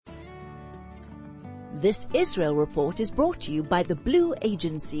This Israel report is brought to you by the Blue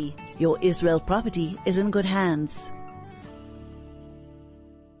Agency. Your Israel property is in good hands.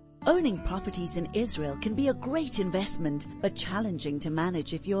 Owning properties in Israel can be a great investment, but challenging to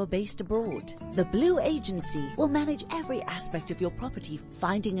manage if you're based abroad. The Blue Agency will manage every aspect of your property,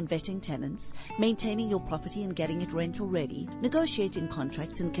 finding and vetting tenants, maintaining your property and getting it rental ready, negotiating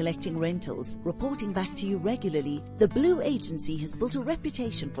contracts and collecting rentals, reporting back to you regularly. The Blue Agency has built a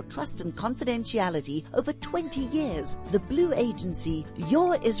reputation for trust and confidentiality over 20 years. The Blue Agency,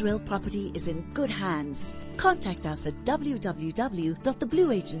 your Israel property is in good hands. Contact us at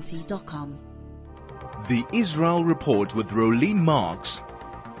www.theblueagency.com. The Israel Report with Rolene Marks.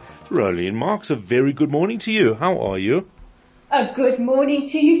 Rolene Marks, a very good morning to you. How are you? A good morning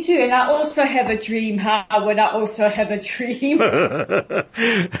to you too. And I also have a dream. How would I also have a dream?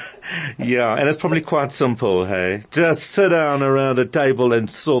 Yeah, and it's probably quite simple, hey? Just sit down around a table and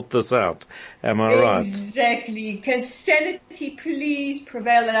sort this out. Am I right? Exactly. Can sanity please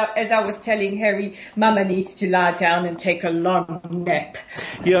prevail? And as I was telling Harry, Mama needs to lie down and take a long nap.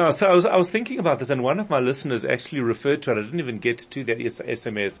 Yeah, so I was thinking about this, and one of my listeners actually referred to it. I didn't even get to that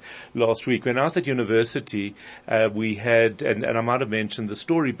SMS last week. When I was at university, we had, and I might have mentioned the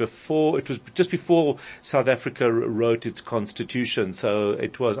story before, it was just before South Africa wrote its constitution. So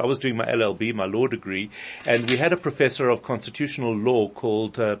I was doing my LLB, my law degree, and we had a professor of constitutional law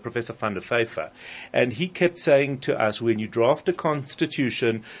called Professor van der Vyver. And he kept saying to us, when you draft a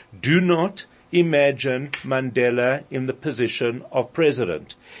constitution, do not imagine Mandela in the position of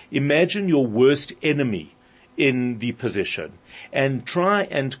president. Imagine your worst enemy in the position and try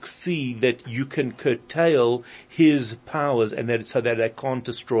and see that you can curtail his powers and that so that they can't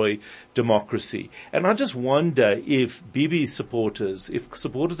destroy democracy. And I just wonder if Bibi's supporters, if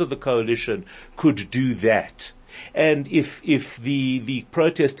supporters of the coalition could do that. And if the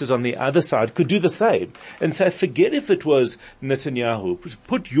protesters on the other side could do the same and say, forget if it was Netanyahu,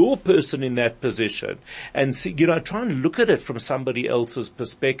 put your person in that position and see, try and look at it from somebody else's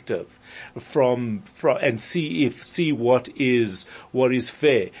perspective and see what is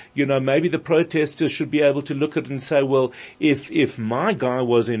fair. Maybe the protesters should be able to look at it and say, well, if my guy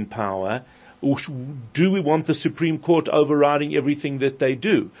was in power, or do we want the Supreme Court overriding everything that they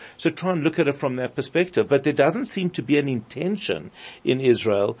do? So try and look at it from that perspective. But there doesn't seem to be an intention in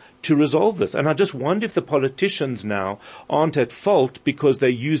Israel to resolve this. And I just wonder if the politicians now aren't at fault because they're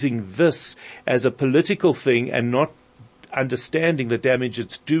using this as a political thing and not understanding the damage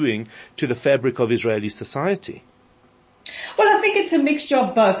it's doing to the fabric of Israeli society. Well, I think it's a mixture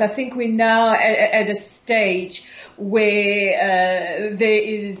of both. I think we're now at a stage where there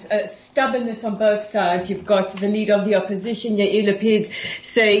is stubbornness on both sides. You've got the leader of the opposition, Yair Lapid,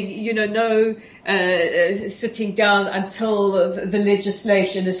 saying, no sitting down until the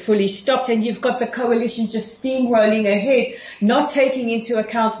legislation is fully stopped. And you've got the coalition just steamrolling ahead, not taking into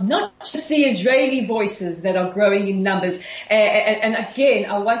account not just the Israeli voices that are growing in numbers. And again,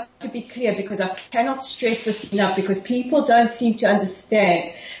 I want to be clear because I cannot stress this enough because people don't seem to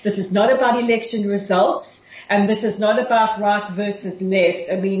understand. This is not about election results. And this is not about right versus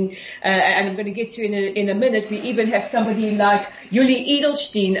left. I mean, and I'm going to get to in a minute. We even have somebody like Yuli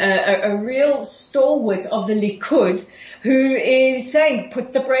Edelstein, a real stalwart of the Likud, who is saying,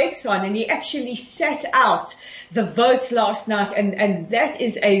 put the brakes on. And he actually sat out the votes last night. And that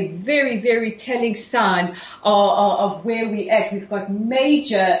is a very, very telling sign of where we're at. We've got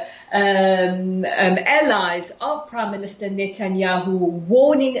major allies of Prime Minister Netanyahu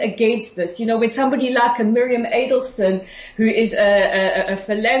warning against this. When somebody like a Miriam Edelson, who is a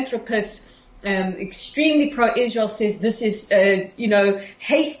philanthropist, extremely pro-Israel, says this is,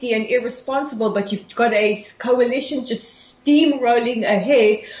 hasty and irresponsible, but you've got a coalition just steamrolling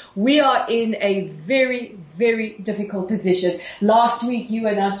ahead. We are in a very, very difficult position. Last week you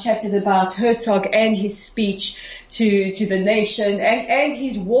and I chatted about Herzog and his speech to the nation and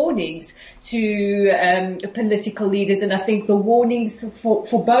his warnings to political leaders, and I think the warnings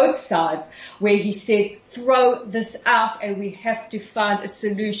for both sides, where he said, throw this out and we have to find a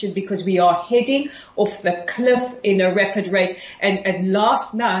solution because we are heading off the cliff in a rapid rate. And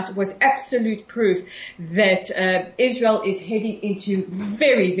last night was absolute proof that Israel is heading into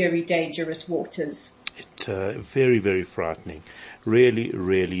very, very dangerous waters. It's very, very frightening. Really,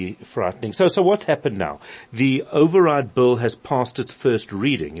 really frightening. So what's happened now? The override bill has passed its first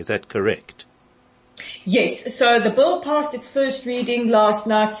reading. Is that correct? Yes. So the bill passed its first reading last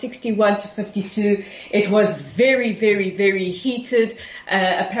night, 61-52. It was very, very, very heated.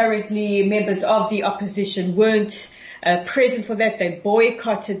 Apparently members of the opposition weren't present for that. They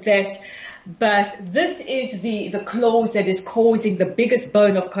boycotted that. but this is the clause that is causing the biggest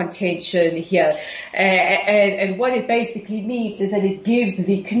bone of contention here. And what it basically means is that it gives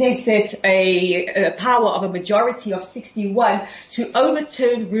the Knesset a power of a majority of 61 to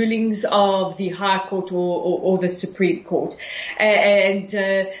overturn rulings of the High Court or the Supreme Court. And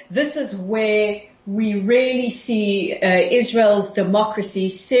this is where we really see Israel's democracy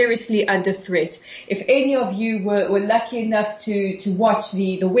seriously under threat. If any of you were lucky enough to watch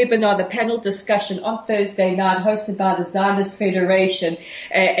the webinar, the panel discussion on Thursday night hosted by the Zionist Federation,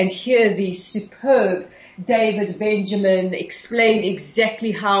 and hear the superb David Benjamin explain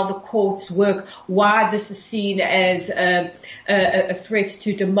exactly how the courts work, why this is seen as a threat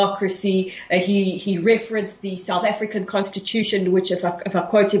to democracy. He referenced the South African Constitution, which, if I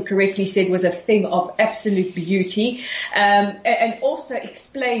quote him correctly, said was a thing of absolute beauty, and also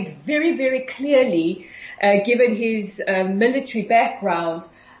explained very, very clearly, given his military background,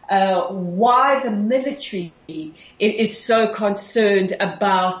 why the military is so concerned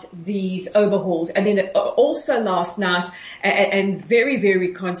about these overhauls. And then also last night, and very, very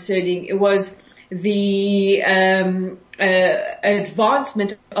concerning, it was the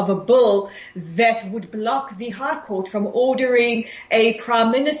advancement of a bill that would block the High Court from ordering a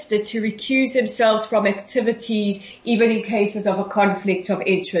Prime Minister to recuse themselves from activities, even in cases of a conflict of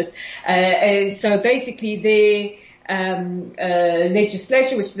interest. So basically their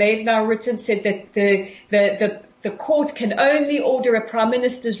legislation, which they've now written, said that the court can only order a prime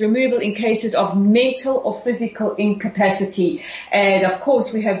minister's removal in cases of mental or physical incapacity. And of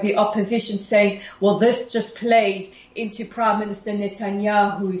course we have the opposition saying, well, this just plays into Prime Minister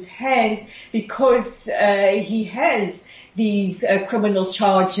Netanyahu's hands because he has these criminal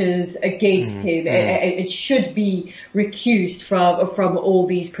charges against him, and it should be recused from all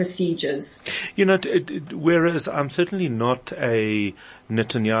these procedures. You know, whereas I'm certainly not a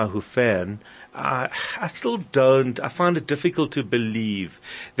Netanyahu fan, I still don't, I find it difficult to believe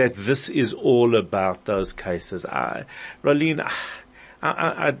that this is all about those cases. Rolene,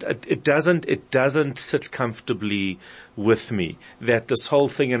 it doesn't sit comfortably with me that this whole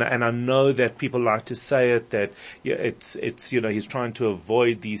thing, and I know that people like to say it, that it's he's trying to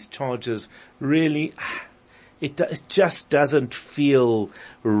avoid these charges. Really, it just doesn't feel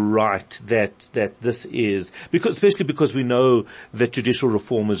right that this is, especially because we know that judicial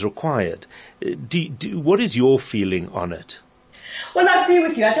reform is required. What is your feeling on it? Well, I agree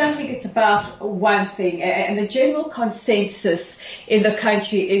with you. I don't think it's about one thing. And the general consensus in the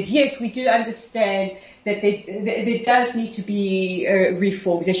country is, yes, we do understand that there does need to be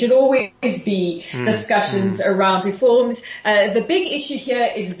reforms. There should always be discussions around reforms. The big issue here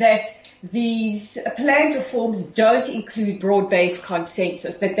is that these planned reforms don't include broad-based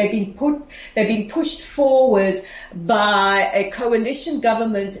consensus, that they've been pushed forward by a coalition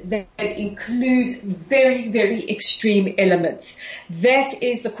government that includes very, very extreme elements. That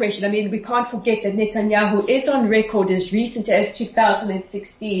is the question. I mean, we can't forget that Netanyahu is on record as recent as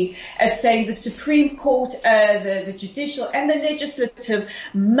 2016 as saying the Supreme Court, the judicial and the legislative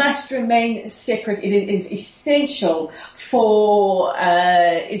must remain separate. It is essential for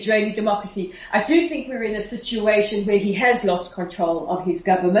Israeli democracy. I do think we're in a situation where he has lost control of his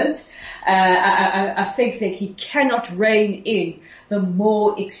government. I think that he cannot rein in the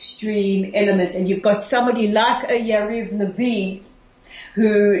more extreme element. And you've got somebody like a Yariv Levine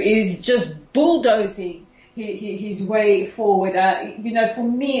who is just bulldozing his way forward. For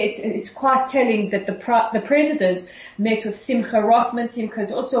me, it's quite telling that the president met with Simcha Rothman. Simcha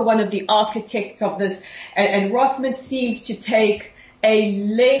is also one of the architects of this, and Rothman seems to take a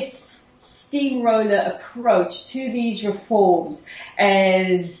less steamroller approach to these reforms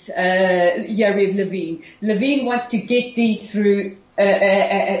as Yariv Levine. Levine wants to get these through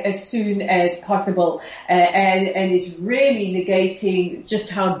as soon as possible, and it's really negating just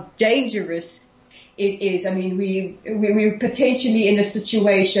how dangerous it is. I mean, we're potentially in a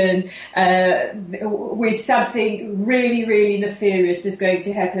situation where something really, really nefarious is going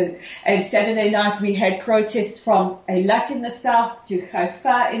to happen. And Saturday night we had protests from Eilat in the south to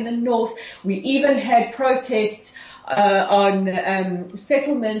Haifa in the north. We even had protests on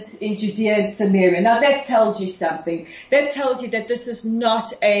settlements in Judea and Samaria. Now that tells you something. That tells you that this is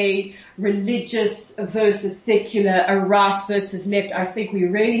not a religious versus secular, a right versus left. I think we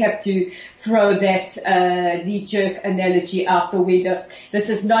really have to throw that knee-jerk analogy out the window. This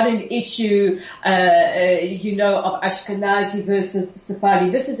is not an issue, of Ashkenazi versus Sephardi.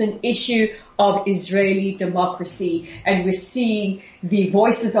 This is an issue of Israeli democracy, and we're seeing the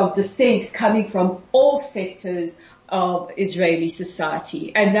voices of dissent coming from all sectors of Israeli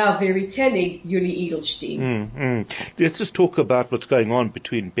society. And now very telling, Yuli Edelstein. Let's just talk about what's going on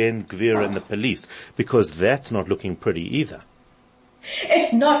between Ben Gvir and the police, because that's not looking pretty either.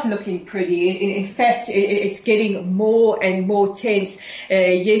 It's not looking pretty. In fact, it's getting more and more tense.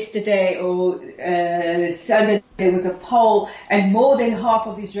 Yesterday or Sunday there was a poll, and more than half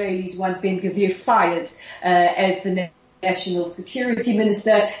of Israelis want Ben Gvir fired as the National Security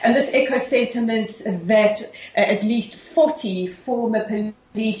Minister. And this echoes sentiments that at least 40 former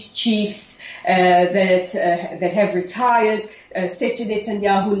police chiefs that have retired said to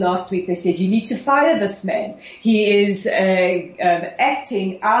Netanyahu last week, they said, you need to fire this man. He is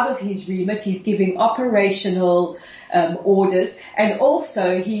acting out of his remit. He's giving operational orders, and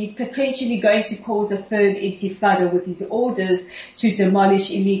also he's potentially going to cause a third intifada with his orders to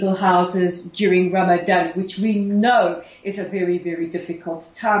demolish illegal houses during Ramadan, which we know is a very, very difficult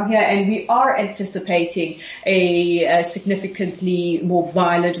time here, and we are anticipating a significantly more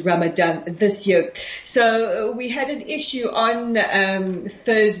violent Ramadan this year. So we had an issue on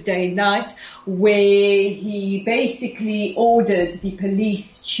Thursday night where he basically ordered the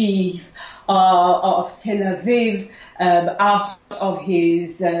police chief of Tel Aviv out of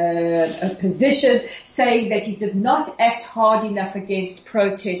his position, saying that he did not act hard enough against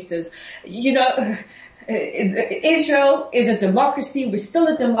protesters. You know, Israel is a democracy. We're still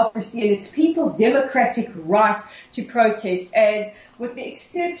a democracy, and it's people's democratic right to protest. And with the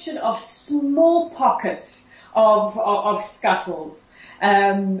exception of small pockets of scuffles,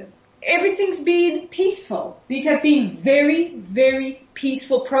 everything's been peaceful. These have been very, very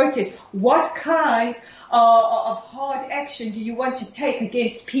peaceful protests. What kind of hard action do you want to take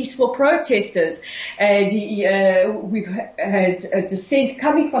against peaceful protesters? And we've had a dissent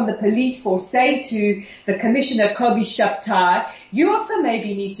coming from the police force saying to the Commissioner Kobi Shabtai, you also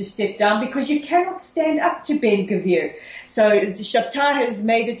maybe need to step down because you cannot stand up to Ben Gvir. So Shabtai has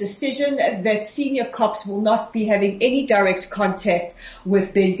made a decision that senior cops will not be having any direct contact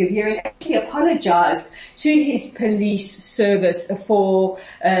with Ben Gvir, and actually apologized to his police service for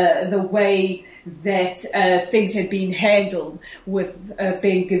the way that things had been handled with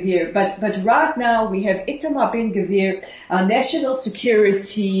Ben Gvir. But right now we have Itamar Ben Gvir, our national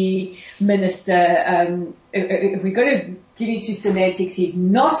security minister. If we're going to get into semantics, he's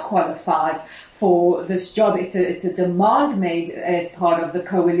not qualified for this job. It's a demand made as part of the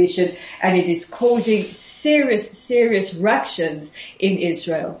coalition, and it is causing serious ructions in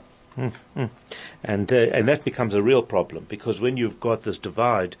Israel. And that becomes a real problem, because when you've got this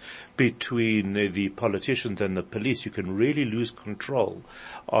divide between the politicians and the police, you can really lose control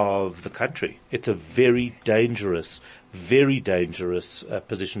of the country. It's a very dangerous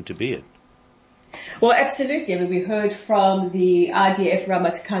position to be in. Well, absolutely. I mean, we heard from the IDF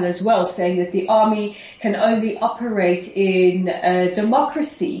Ramatkal as well, saying that the army can only operate in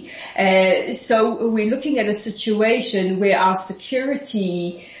democracy. So we're looking at a situation where our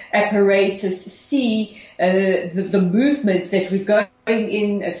security apparatus see the movement that we're going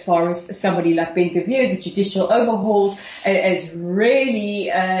in as far as somebody like Ben Gvir, the judicial overhauls, as really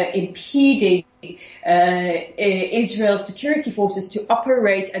impeding Israel's security forces to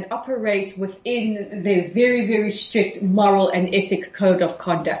operate within their very, very strict moral and ethic code of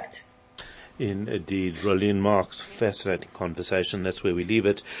conduct. Indeed. Rolene Marks, fascinating conversation. That's where we leave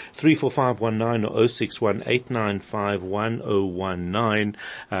it. 34519 or 061-895-1019.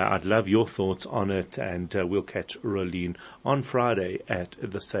 I'd love your thoughts on it, and we'll catch Rolene on Friday at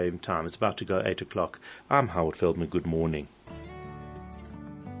the same time. It's about to go 8 o'clock. I'm Howard Feldman. Good morning.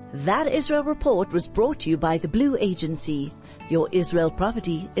 That Israel Report was brought to you by the Blue Agency. Your Israel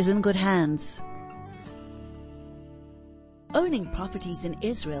property is in good hands. Owning properties in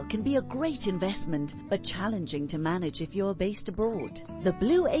Israel can be a great investment, but challenging to manage if you're based abroad. The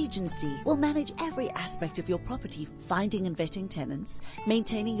Blue Agency will manage every aspect of your property, finding and vetting tenants,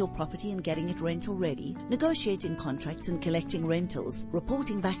 maintaining your property and getting it rental ready, negotiating contracts and collecting rentals,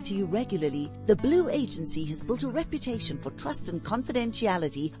 reporting back to you regularly. The Blue Agency has built a reputation for trust and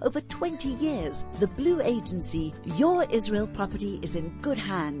confidentiality over 20 years. The Blue Agency, your Israel property is in good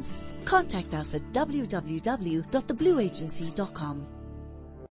hands. Contact us at www.theblueagency.com.